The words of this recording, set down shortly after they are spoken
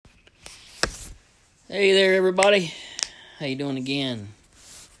Hey there, everybody. How you doing again?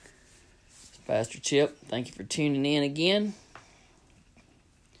 It's Pastor Chip. Thank you for tuning in again.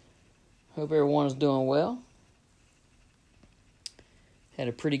 Hope everyone is doing well. Had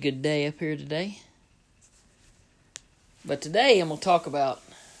a pretty good day up here today. But today I'm going to talk about,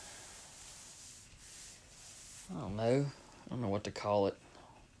 I don't know what to call it.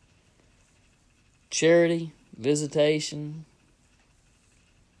 Charity, visitation.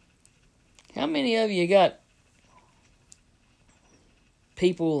 How many of you got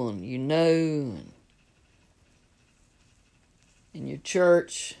people and in your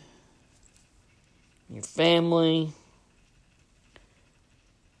church, your family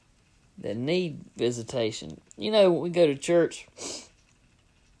that need visitation? You know, when we go to church,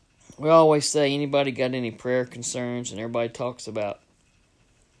 we always say, anybody got any prayer concerns? And everybody talks about,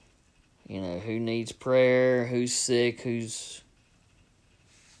 who needs prayer, who's sick, who's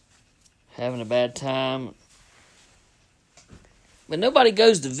having a bad time. But nobody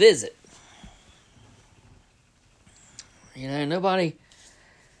goes to visit. Nobody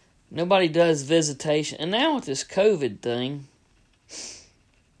does visitation. And now with this COVID thing,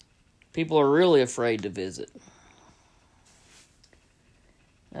 people are really afraid to visit.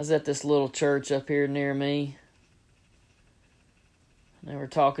 I was at this little church up here near me. They were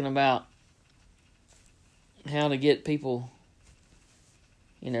talking about how to get people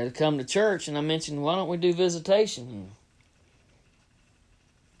to come to church, and I mentioned, why don't we do visitation?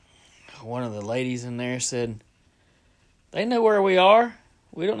 And one of the ladies in there said, they know where we are.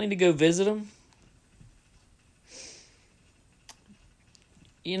 We don't need to go visit them.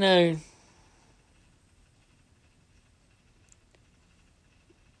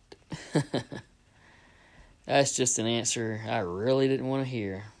 That's just an answer I really didn't want to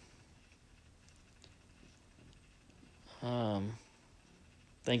hear.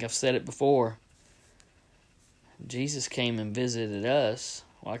 I think I've said it before. Jesus came and visited us.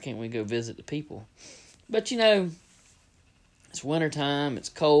 Why can't we go visit the people? But it's wintertime, it's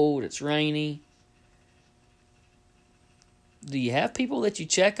cold, it's rainy. Do you have people that you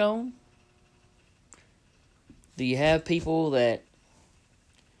check on? Do you have people that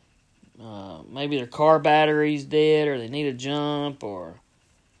maybe their car battery's dead, or they need a jump, or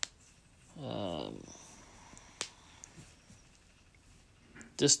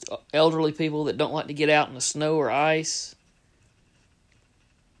just elderly people that don't like to get out in the snow or ice?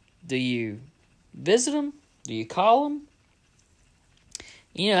 Do you visit them? Do you call them?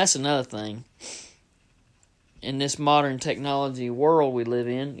 That's another thing. In this modern technology world we live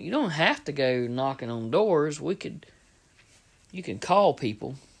in, you don't have to go knocking on doors. You can call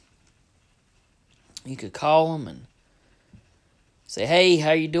people. You could call them and say, "Hey,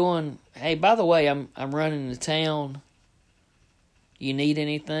 how you doing? Hey, by the way, I'm running to town. You need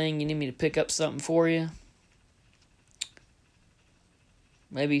anything? You need me to pick up something for you?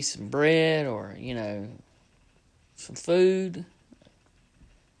 Maybe some bread or, some food."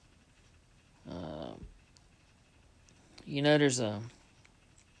 There's a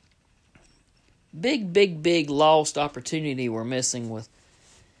big lost opportunity we're missing with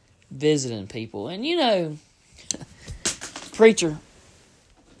visiting people. And, preacher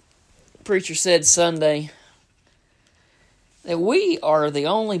said Sunday that we are the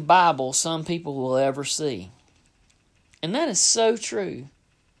only Bible some people will ever see. And that is so true.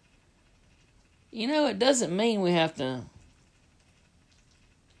 It doesn't mean we have to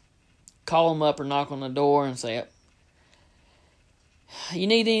call them up or knock on the door and say, "You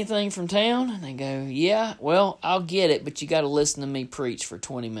need anything from town?" And they go, "Yeah, well, I'll get it, but you got to listen to me preach for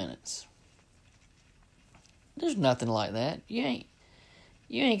 20 minutes. There's nothing like that. You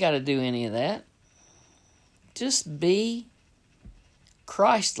ain't got to do any of that. Just be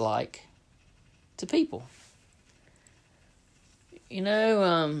Christ-like to people.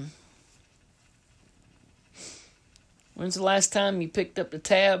 When's the last time you picked up the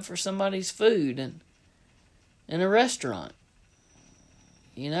tab for somebody's food in a restaurant?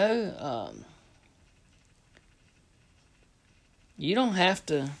 You don't have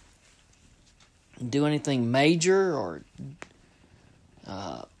to do anything major or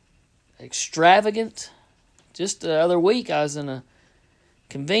extravagant. Just the other week, I was in a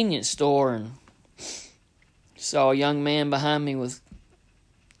convenience store and saw a young man behind me with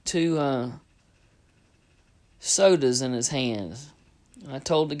two sodas in his hands. And I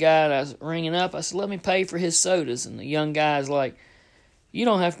told the guy that I was ringing up, I said, "Let me pay for his sodas." And the young guy's like, "You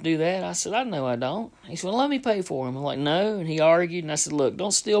don't have to do that." I said, "I know I don't." He said, "Well, let me pay for him." I'm like, "No." And he argued, and I said, "Look,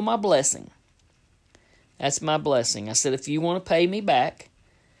 don't steal my blessing. That's my blessing." I said, "If you want to pay me back,"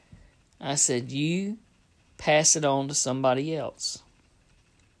 I said, "you pass it on to somebody else."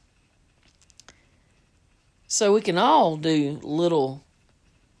 So we can all do little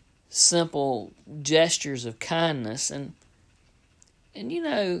simple gestures of kindness, and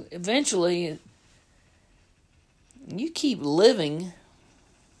eventually you keep living,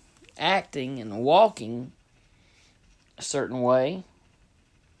 acting, and walking a certain way,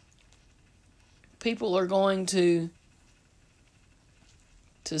 people are going to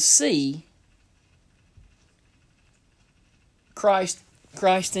see Christ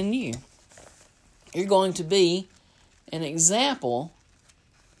in you. You're going to be an example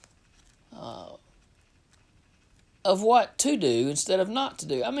of what to do instead of not to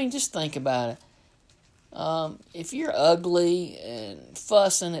do. I mean, just think about it. If you're ugly and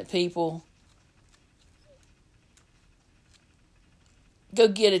fussing at people, go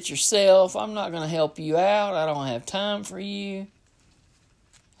get it yourself. I'm not going to help you out. I don't have time for you.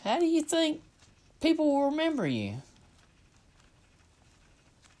 How do you think people will remember you?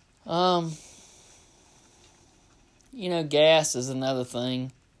 Gas is another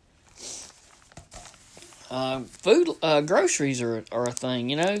thing. Groceries are a thing.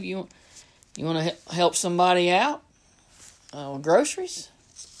 You want to help somebody out with groceries?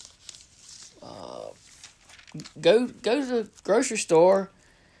 Go to the grocery store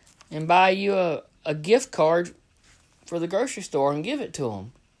and buy you a gift card for the grocery store and give it to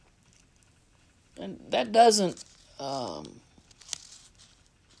them. And that doesn't,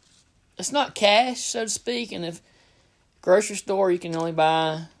 it's not cash, so to speak. And if grocery store, you can only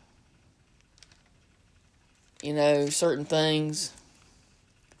buy, certain things.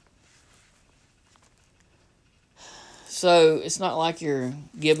 So it's not like you're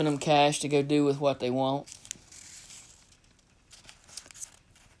giving them cash to go do with what they want.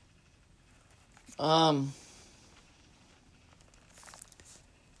 I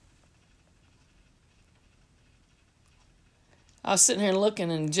was sitting here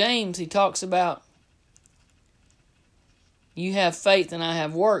looking, and James, he talks about, you have faith and I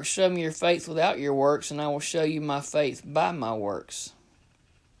have works. Show me your faith without your works, and I will show you my faith by my works.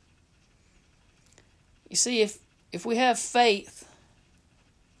 You see, if we have faith,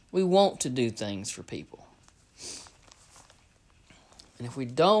 we want to do things for people. And if we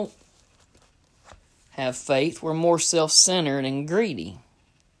don't have faith, we're more self-centered and greedy.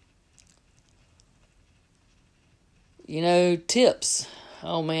 Tips.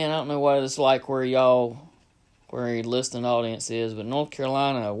 Oh man, I don't know what it's like where your listening audience is, but North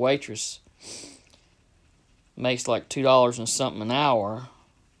Carolina, a waitress makes like $2 and something an hour,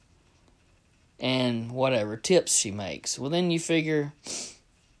 and whatever tips she makes. Well, then you figure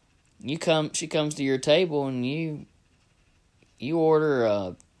she comes to your table and you order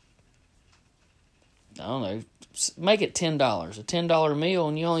I don't know, make it $10, a $10 meal,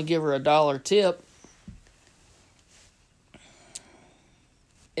 and you only give her $1 tip.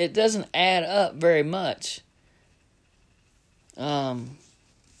 It doesn't add up very much. But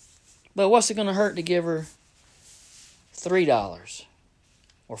what's it going to hurt to give her $3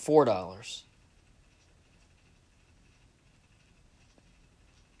 or $4?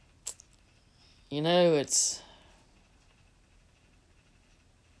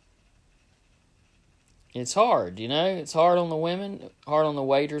 It's hard, It's hard on the women, hard on the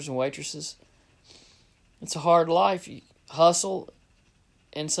waiters and waitresses. It's a hard life. You hustle,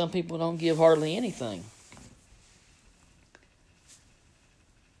 and some people don't give hardly anything.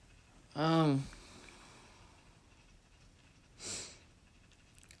 I'm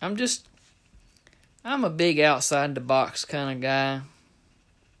a big outside the box kind of guy.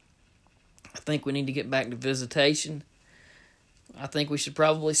 I think we need to get back to visitation. I think we should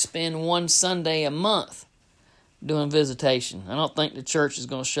probably spend one Sunday a month doing visitation. I don't think the church is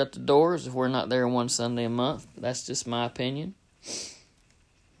going to shut the doors if we're not there one Sunday a month. That's just my opinion.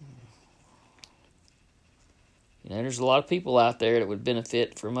 There's a lot of people out there that would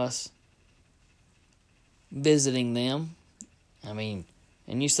benefit from us visiting them. I mean,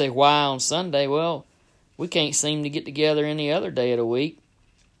 and you say, why on Sunday? Well, we can't seem to get together any other day of the week,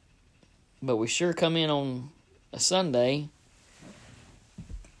 but we sure come in on a Sunday,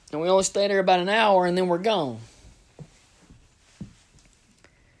 and we only stay there about an hour, and then we're gone.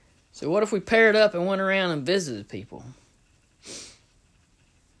 So what if we paired up and went around and visited people?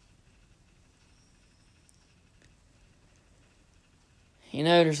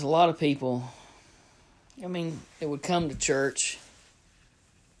 There's a lot of people, that would come to church.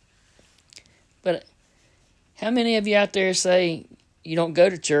 But how many of you out there say you don't go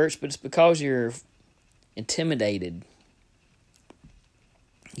to church, but it's because you're intimidated?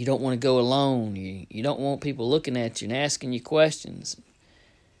 You don't want to go alone. You don't want people looking at you and asking you questions.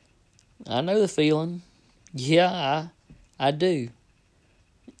 I know the feeling. Yeah, I do.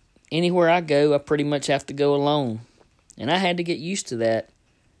 anywhere I go, I pretty much have to go alone. And I had to get used to that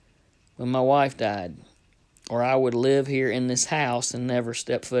when my wife died, or I would live here in this house and never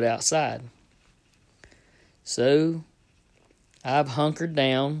step foot outside. So I've hunkered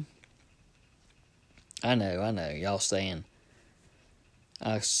down. I know, y'all saying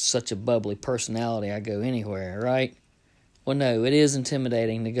I'm such a bubbly personality, I go anywhere, right? Well, no, it is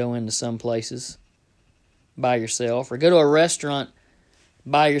intimidating to go into some places by yourself, or go to a restaurant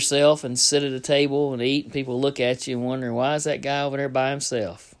by yourself and sit at a table and eat, and people look at you and wonder, why is that guy over there by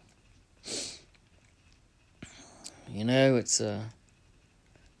himself? You know, it's an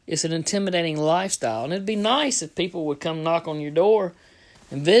intimidating lifestyle, and it'd be nice if people would come knock on your door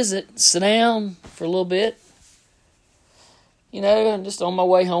and visit, sit down for a little bit. You know, I'm just on my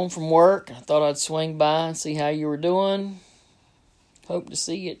way home from work. I thought I'd swing by and see how you were doing. Hope to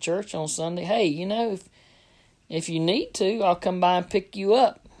see you at church on Sunday. Hey, you know, if you need to, I'll come by and pick you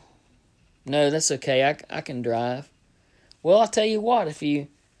up. No, that's okay. I can drive. Well, I'll tell you what. If you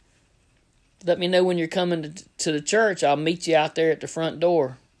let me know when you're coming to the church, I'll meet you out there at the front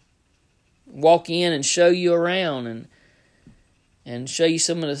door. Walk in and show you around and show you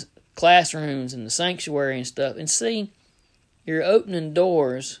some of the classrooms and the sanctuary and stuff. And see, you're opening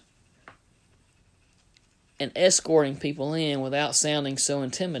doors and escorting people in without sounding so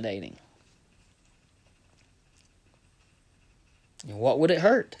intimidating. And what would it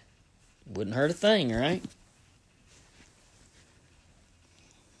hurt? It wouldn't hurt a thing, right?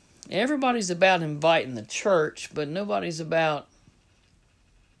 Everybody's about inviting the church, but nobody's about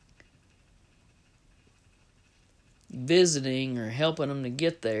visiting or helping them to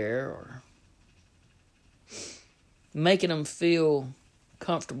get there or making them feel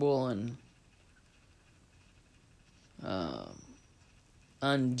comfortable and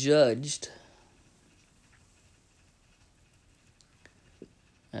unjudged.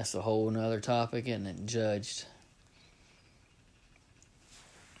 That's a whole nother topic, isn't it? Judged.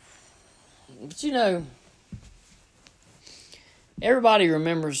 But you know, everybody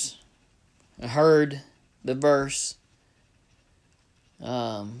remembers, heard the verse.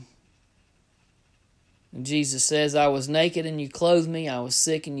 Jesus says, I was naked and you clothed me. I was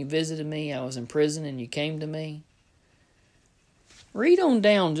sick and you visited me. I was in prison and you came to me. Read on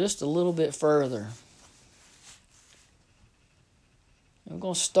down just a little bit further. I'm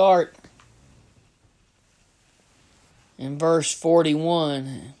going to start in verse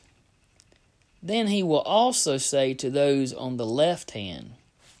 41. Then he will also say to those on the left hand.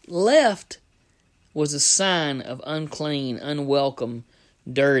 Left was a sign of unclean, unwelcome,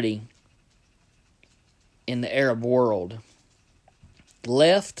 dirty in the Arab world.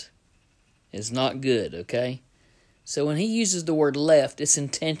 Left is not good, okay? So when he uses the word left, it's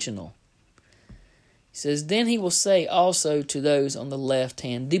intentional. He says, then he will say also to those on the left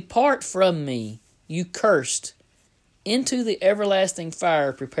hand, depart from me, you cursed, into the everlasting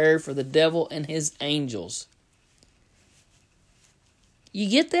fire prepared for the devil and his angels. You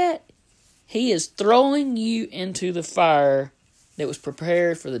get that? He is throwing you into the fire that was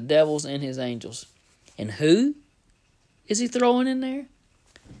prepared for the devils and his angels. And who is he throwing in there?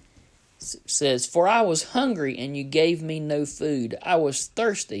 It says, for I was hungry and you gave me no food. I was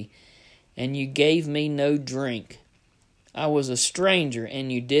thirsty and you gave me no drink. I was a stranger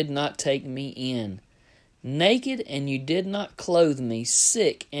and you did not take me in. Naked and you did not clothe me.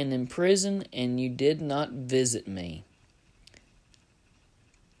 Sick and in prison and you did not visit me.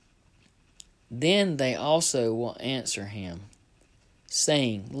 Then they also will answer him,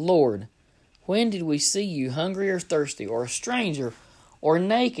 saying, Lord, when did we see you hungry or thirsty, or a stranger, or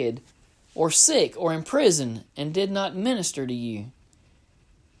naked, or sick, or in prison, and did not minister to you?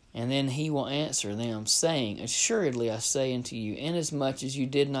 And then he will answer them, saying, assuredly I say unto you, inasmuch as you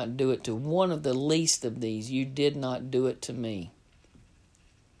did not do it to one of the least of these, you did not do it to me.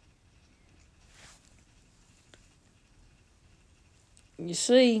 You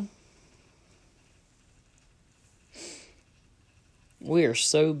see, we are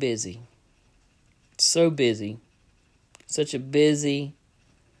so busy. So busy. Such a busy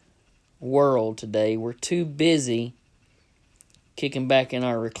world today. We're too busy kicking back in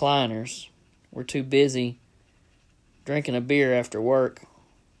our recliners. We're too busy drinking a beer after work.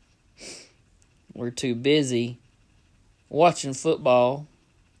 We're too busy watching football.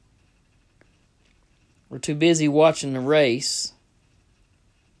 We're too busy watching the race.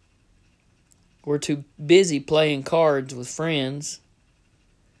 We're too busy playing cards with friends.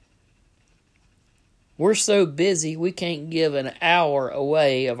 We're so busy we can't give an hour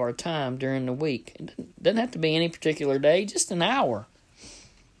away of our time during the week. It doesn't have to be any particular day, just an hour.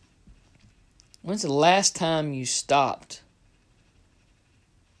 When's the last time you stopped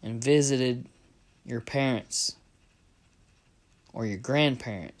and visited your parents or your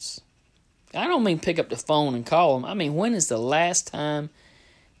grandparents? I don't mean pick up the phone and call them. I mean, when is the last time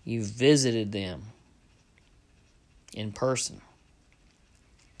you visited them in person?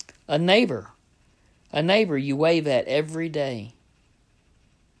 A neighbor you wave at every day.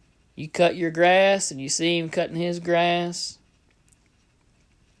 You cut your grass and you see him cutting his grass.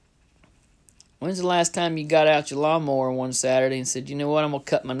 When's the last time you got out your lawnmower one Saturday and said, you know what, I'm going to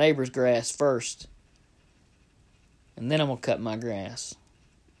cut my neighbor's grass first, and then I'm going to cut my grass?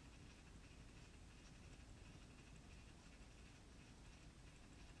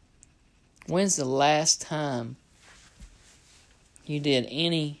 When's the last time you did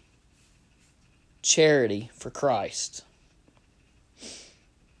any charity for Christ?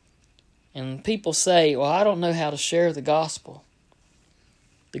 And people say, well, I don't know how to share the gospel.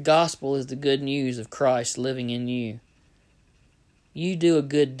 The gospel is the good news of Christ living in you. You do a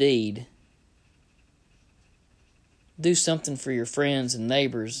good deed. Do something for your friends and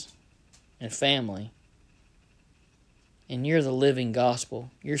neighbors and family. And you're the living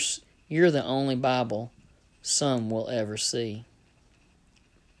gospel. You're the only Bible some will ever see.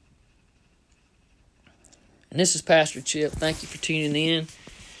 And this is Pastor Chip. Thank you for tuning in.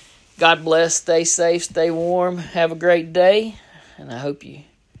 God bless. Stay safe. Stay warm. Have a great day. And I hope you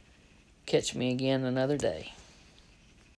catch me again another day.